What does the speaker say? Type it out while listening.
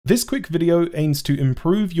This quick video aims to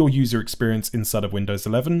improve your user experience inside of Windows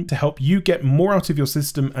 11 to help you get more out of your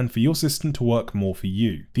system and for your system to work more for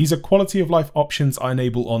you. These are quality of life options I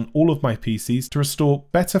enable on all of my PCs to restore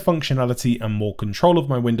better functionality and more control of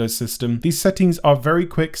my Windows system. These settings are very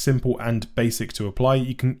quick, simple and basic to apply.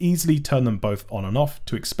 You can easily turn them both on and off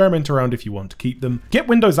to experiment around if you want to keep them. Get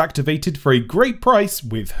Windows activated for a great price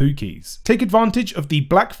with Hookeys. Take advantage of the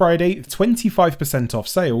Black Friday 25% off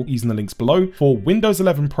sale using the links below for Windows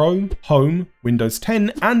 11 Pro, Home, Windows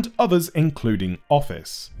 10 and others including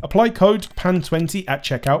Office. Apply code PAN20 at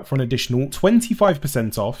checkout for an additional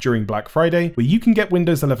 25% off during Black Friday, where you can get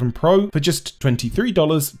Windows 11 Pro for just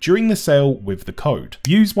 $23 during the sale with the code.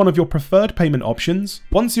 Use one of your preferred payment options.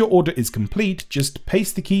 Once your order is complete, just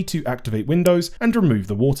paste the key to activate Windows and remove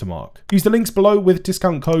the watermark. Use the links below with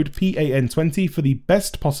discount code PAN20 for the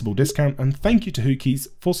best possible discount, and thank you to Hookeys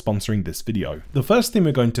for sponsoring this video. The first thing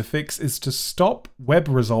we're going to fix is to stop web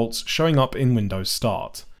results showing up in Windows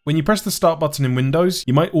Start. When you press the start button in Windows,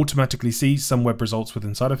 you might automatically see some web results within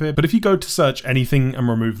inside of here, but if you go to search anything and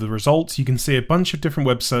remove the results, you can see a bunch of different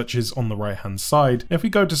web searches on the right hand side. If we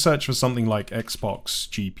go to search for something like Xbox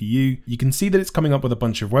GPU, you can see that it's coming up with a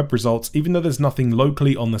bunch of web results, even though there's nothing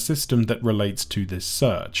locally on the system that relates to this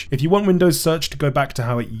search. If you want Windows search to go back to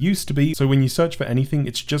how it used to be, so when you search for anything,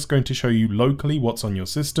 it's just going to show you locally what's on your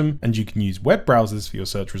system, and you can use web browsers for your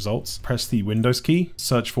search results. Press the Windows key,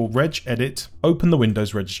 search for regedit, open the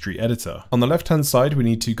Windows registry editor. On the left hand side, we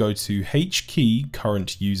need to go to H key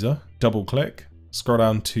current user, double click, scroll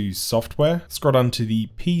down to software, scroll down to the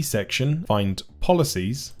P section, find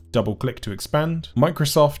policies, double click to expand,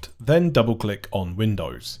 Microsoft, then double click on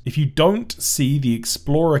Windows. If you don't see the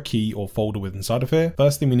Explorer key or folder with inside of here,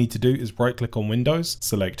 first thing we need to do is right click on Windows,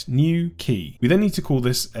 select new key. We then need to call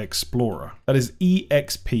this Explorer. That is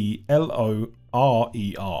EXPLORER.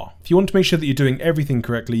 If you want to make sure that you're doing everything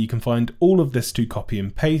correctly, you can find all of this to copy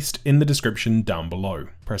and paste in the description down below.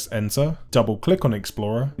 Press enter, double click on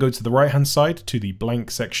Explorer, go to the right hand side to the blank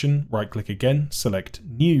section, right click again, select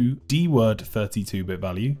new DWORD 32-bit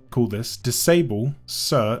value, call this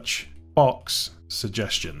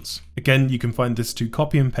DisableSearchBoxSuggestions. Again, you can find this to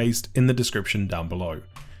copy and paste in the description down below.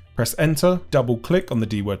 Press enter, double click on the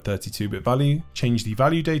DWORD 32-bit value, change the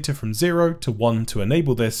value data from 0 to 1 to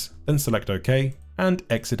enable this, then select OK and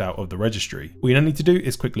exit out of the registry. All you now need to do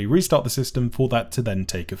is quickly restart the system for that to then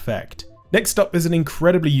take effect. Next up is an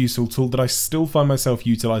incredibly useful tool that I still find myself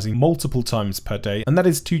utilizing multiple times per day, and that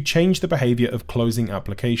is to change the behavior of closing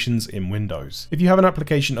applications in Windows. If you have an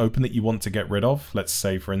application open that you want to get rid of, let's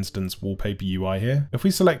say for instance Wallpaper UI here, if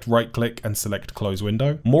we select right click and select close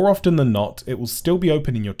window, more often than not it will still be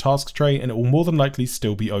open in your tasks tray and it will more than likely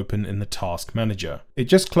still be open in the task manager. It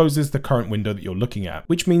just closes the current window that you're looking at,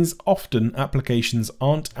 which means often applications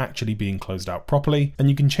aren't actually being closed out properly, and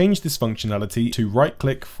you can change this functionality to right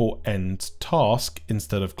click for end task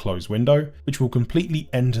instead of close window, which will completely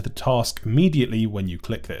end the task immediately when you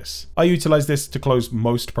click this. I utilize this to close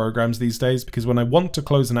most programs these days because when I want to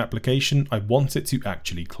close an application, I want it to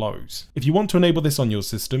actually close. If you want to enable this on your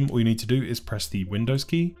system, all you need to do is press the Windows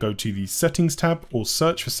key, go to the Settings tab or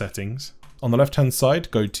search for Settings. On the left hand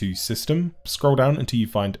side, go to System, scroll down until you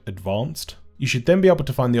find Advanced. You should then be able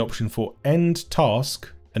to find the option for End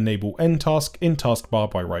Task. Enable End Task in taskbar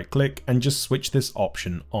by right click and just switch this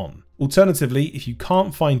option on. Alternatively, if you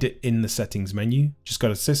can't find it in the settings menu, just go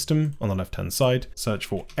to System on the left hand side, search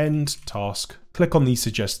for End Task, click on the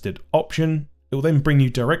suggested option. It will then bring you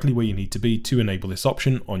directly where you need to be to enable this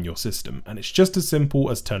option on your system, and it's just as simple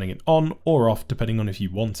as turning it on or off depending on if you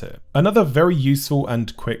want it. Another very useful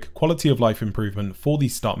and quick quality of life improvement for the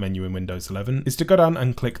start menu in Windows 11 is to go down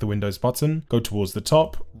and click the Windows button, go towards the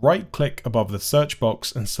top, right click above the search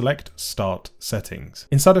box and select Start Settings.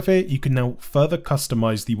 Inside of here, you can now further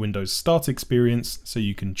customize the Windows Start experience, so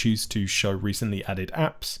you can choose to show recently added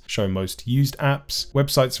apps, show most used apps,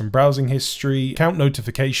 websites from browsing history, count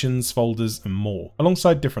notifications, folders, and more,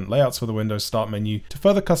 alongside different layouts for the Windows Start menu to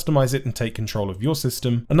further customize it and take control of your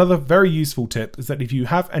system. Another very useful tip is that if you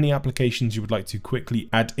have any applications you would like to quickly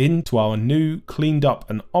add in to our new cleaned up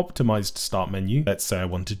and optimized start menu, let's say I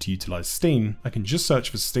wanted to utilize Steam, I can just search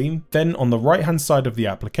for Steam, then on the right hand side of the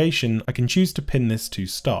application I can choose to pin this to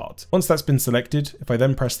start. Once that's been selected, if I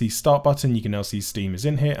then press the start button, you can now see Steam is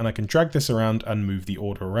in here and I can drag this around and move the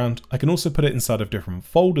order around. I can also put it inside of different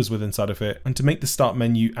folders within inside of it, and to make the start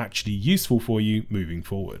menu actually useful for for you moving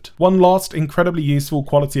forward. One last incredibly useful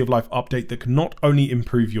quality of life update that can not only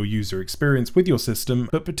improve your user experience with your system,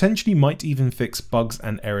 but potentially might even fix bugs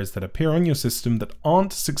and errors that appear on your system that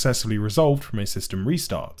aren't successfully resolved from a system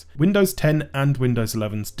restart. Windows 10 and Windows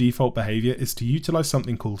 11's default behavior is to utilize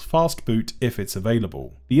something called fast boot if it's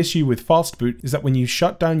available. The issue with fast boot is that when you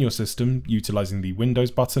shut down your system utilizing the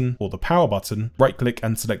Windows button or the power button, right click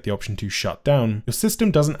and select the option to shut down, your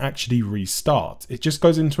system doesn't actually restart. It just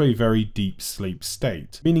goes into a very deep sleep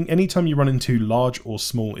state, meaning anytime you run into large or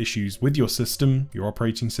small issues with your system, your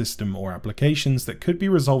operating system or applications that could be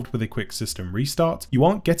resolved with a quick system restart, you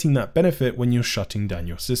aren't getting that benefit when you're shutting down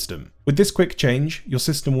your system. With this quick change, your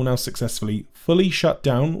system will now successfully fully shut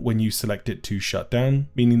down when you select it to shut down,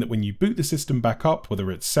 meaning that when you boot the system back up, whether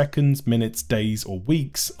it's seconds, minutes, days, or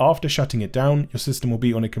weeks, after shutting it down, your system will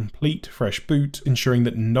be on a complete fresh boot, ensuring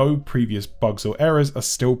that no previous bugs or errors are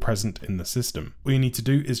still present in the system. All you need to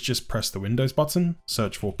do is just press the Windows button,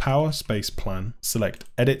 search for Power Space Plan, select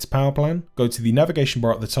Edit Power Plan, go to the navigation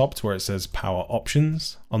bar at the top to where it says Power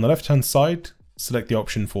Options. On the left hand side, select the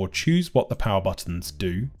option for choose what the power buttons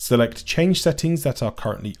do, select change settings that are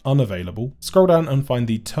currently unavailable, scroll down and find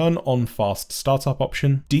the turn on fast startup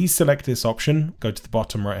option, deselect this option, go to the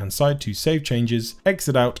bottom right hand side to save changes,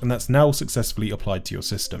 exit out, and that's now successfully applied to your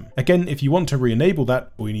system. Again, if you want to re-enable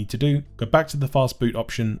that, all you need to do, go back to the fast boot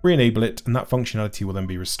option, re-enable it, and that functionality will then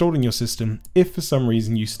be restored in your system if for some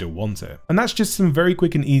reason you still want it. And that's just some very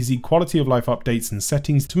quick and easy quality of life updates and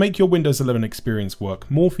settings to make your Windows 11 experience work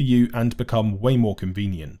more for you and become way more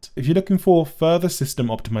convenient. If you're looking for further system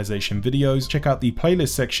optimization videos, check out the playlist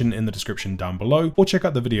section in the description down below, or check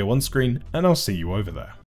out the video on screen, and I'll see you over there.